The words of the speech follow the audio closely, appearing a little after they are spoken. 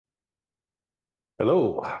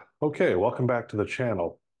Hello. Okay, welcome back to the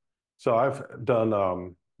channel. So I've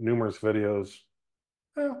done numerous videos.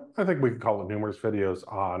 I think we could call it numerous videos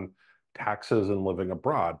on taxes and living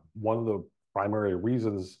abroad. One of the primary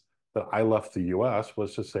reasons that I left the US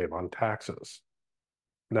was to save on taxes.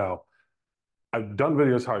 Now, I've done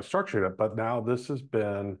videos how I structured it, but now this has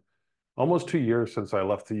been almost 2 years since I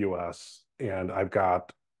left the US, and I've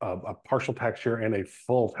got a partial tax year and a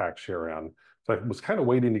full tax year in. So I was kind of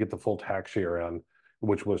waiting to get the full tax year in,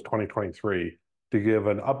 which was 2023, to give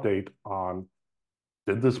an update on,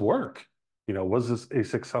 did this work? Was this a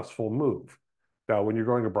successful move? Now, when you're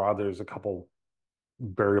going abroad, there's a couple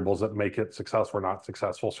variables that make it successful or not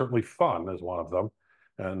successful. Certainly, fun is one of them,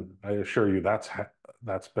 and I assure you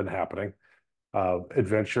that's been happening.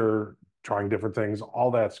 Adventure, trying different things, all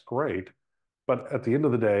that's great. But at the end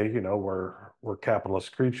of the day, we're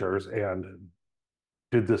capitalist creatures, and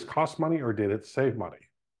did this cost money or did it save money?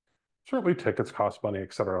 Certainly, tickets cost money,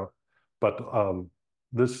 etc. But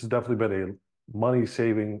this has definitely been a money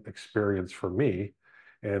saving experience for me.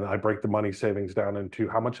 And I break the money savings down into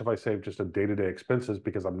how much have I saved just in day-to-day expenses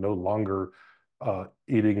because I'm no longer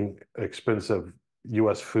eating expensive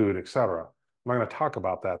US food, etc. I'm not going to talk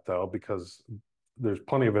about that though, because there's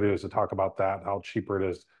plenty of videos to talk about that, how cheaper it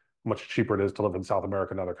is, much cheaper it is to live in South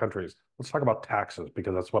America and other countries. Let's talk about taxes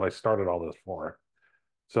because that's what I started all this for.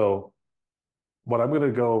 So what I'm going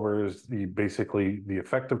to go over is basically the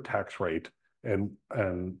effective tax rate and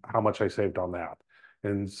how much I saved on that.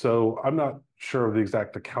 And so I'm not sure of the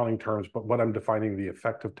exact accounting terms, but what I'm defining the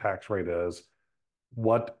effective tax rate is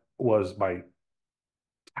what was my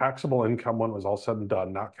taxable income when it was all said and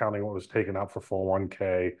done, not counting what was taken out for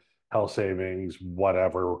 401k, health savings,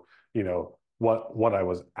 whatever, what I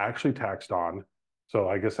was actually taxed on. So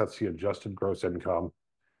I guess that's the adjusted gross income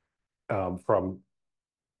from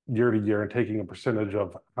year to year and taking a percentage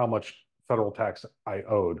of how much federal tax I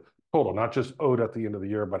owed total, not just owed at the end of the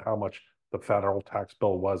year, but how much the federal tax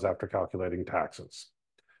bill was after calculating taxes.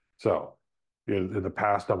 So in the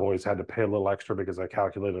past, I've always had to pay a little extra because I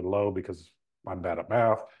calculated low because I'm bad at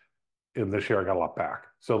math. In this year, I got a lot back.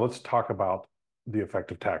 So let's talk about the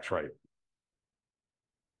effective tax rate.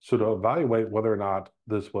 So to evaluate whether or not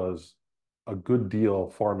this was a good deal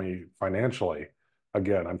for me financially,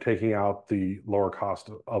 again, I'm taking out the lower cost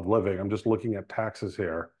of living. I'm just looking at taxes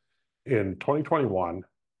here. In 2021,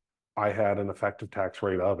 I had an effective tax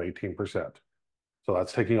rate of 18%. So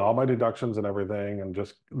that's taking all my deductions and everything and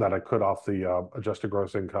just that I could off the adjusted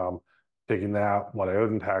gross income, taking that, what I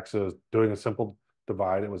owed in taxes, doing a simple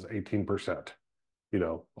divide, it was 18%.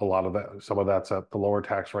 A lot of that, some of that's at the lower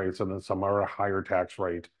tax rates, and then some are a higher tax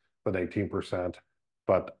rate than 18%.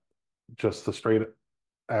 But just the straight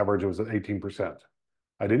average, it was at 18%.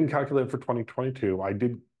 I didn't calculate for 2022. I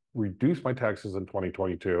did reduce my taxes in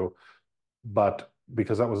 2022, but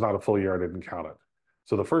because that was not a full year, I didn't count it.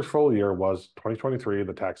 So the first full year was 2023,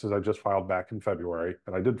 the taxes I just filed back in February.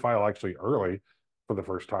 And I did file actually early for the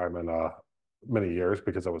first time in many years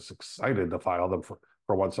because I was excited to file them for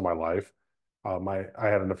once in my life. I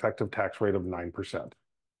had an effective tax rate of 9%.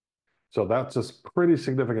 So that's a pretty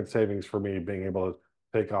significant savings for me being able to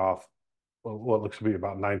take off what looks to be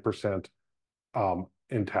about 9%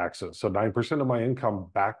 in taxes. So 9% of my income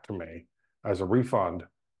back to me as a refund.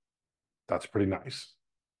 That's pretty nice.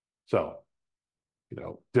 So,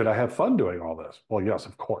 did I have fun doing all this? Well, yes,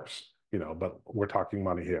 of course, but we're talking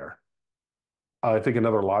money here. I think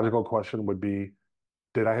another logical question would be,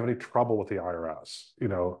 did I have any trouble with the IRS?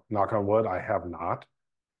 Knock on wood, I have not.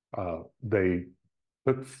 They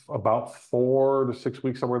took about 4 to 6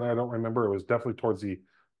 weeks, somewhere there. I don't remember. It was definitely towards the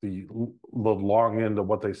long end of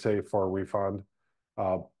what they say for a refund.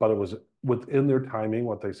 But it was within their timing,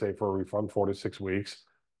 what they say for a refund, 4 to 6 weeks.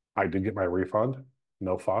 I did get my refund.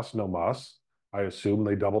 No fuss, no muss. I assume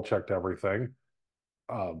they double checked everything,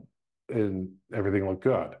 and everything looked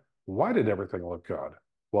good. Why did everything look good?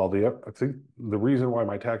 Well, I think the reason why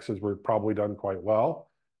my taxes were probably done quite well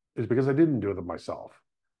is because I didn't do them myself.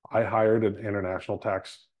 I hired an international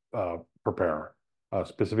tax preparer.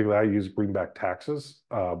 Specifically, I use Greenback Taxes.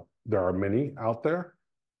 There are many out there.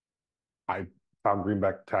 I found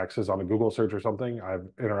Greenback Taxes on a Google search or something. I've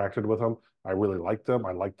interacted with them. I really like them.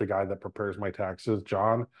 I like the guy that prepares my taxes,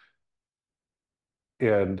 John,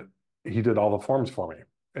 and he did all the forms for me.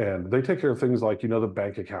 And they take care of things like, the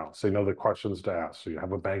bank accounts. They know the questions to ask. So you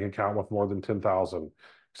have a bank account with more than 10,000, et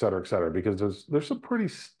cetera, because there's some pretty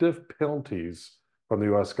stiff penalties from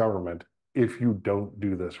the US government if you don't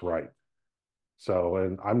do this right. So,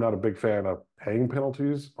 and I'm not a big fan of paying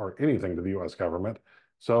penalties or anything to the US government.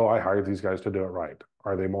 So I hired these guys to do it right.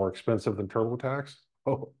 Are they more expensive than TurboTax?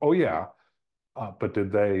 Oh yeah. But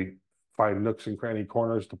did they find nooks and cranny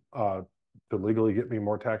corners to legally get me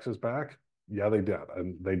more taxes back? Yeah, they did,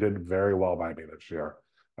 and they did very well by me this year.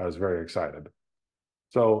 I was very excited.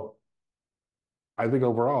 So I think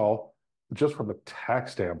overall, just from a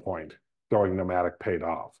tax standpoint, going nomadic paid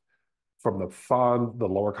off. From the fun, the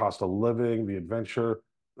lower cost of living, the adventure,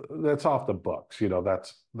 that's off the books.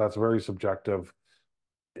 That's very subjective.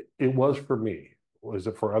 It was for me. Was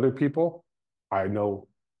it for other people? I know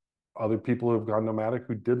other people who've gone nomadic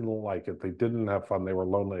who didn't like it. They didn't have fun. They were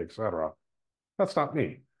lonely, etc. That's not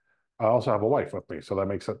me. I also have a wife with me, so that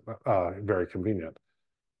makes it very convenient.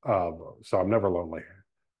 So I'm never lonely.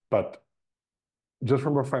 But just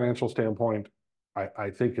from a financial standpoint, I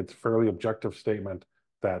think it's a fairly objective statement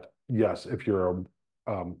that yes, if you're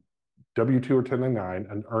a W-2 or 1099,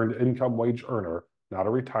 an earned income wage earner, not a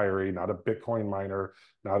retiree, not a Bitcoin miner,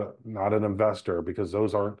 not an investor, because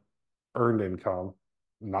those aren't earned income,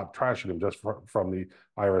 not trashing them just from the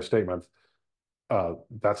IRS statements.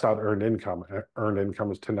 That's not earned income. Earned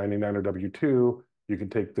income is 1099 or W-2. You can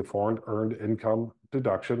take the foreign earned income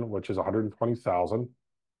deduction, which is 120,000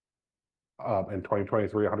 in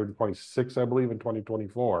 2023, 126, I believe, in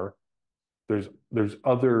 2024. There's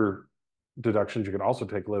other deductions you can also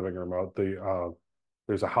take living remote.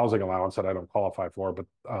 There's a housing allowance that I don't qualify for, but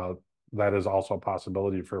that is also a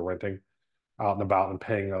possibility for renting out and about and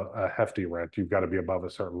paying a hefty rent. You've got to be above a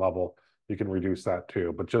certain level. You can reduce that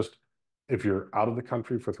too. But just if you're out of the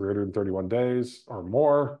country for 331 days or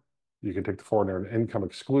more, you can take the foreign earned income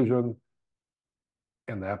exclusion,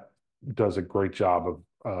 and that does a great job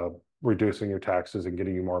of reducing your taxes and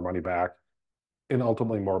getting you more money back, and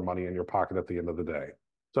ultimately more money in your pocket at the end of the day.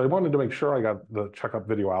 So I wanted to make sure I got the checkup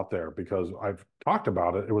video out there because I've talked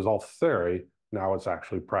about it. It was all theory. Now it's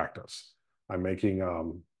actually practice. I'm making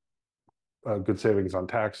good savings on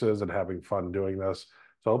taxes and having fun doing this.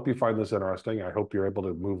 So I hope you find this interesting. I hope you're able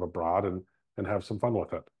to move abroad and have some fun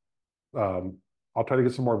with it. I'll try to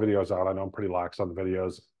get some more videos out. I know I'm pretty lax on the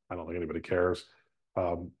videos. I don't think anybody cares.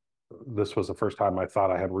 This was the first time I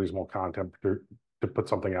thought I had reasonable content to put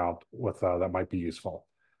something out with that might be useful.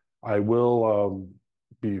 I will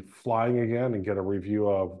be flying again and get a review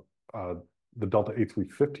of the Delta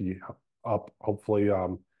A350 up hopefully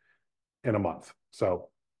in a month. So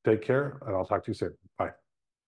take care, and I'll talk to you soon.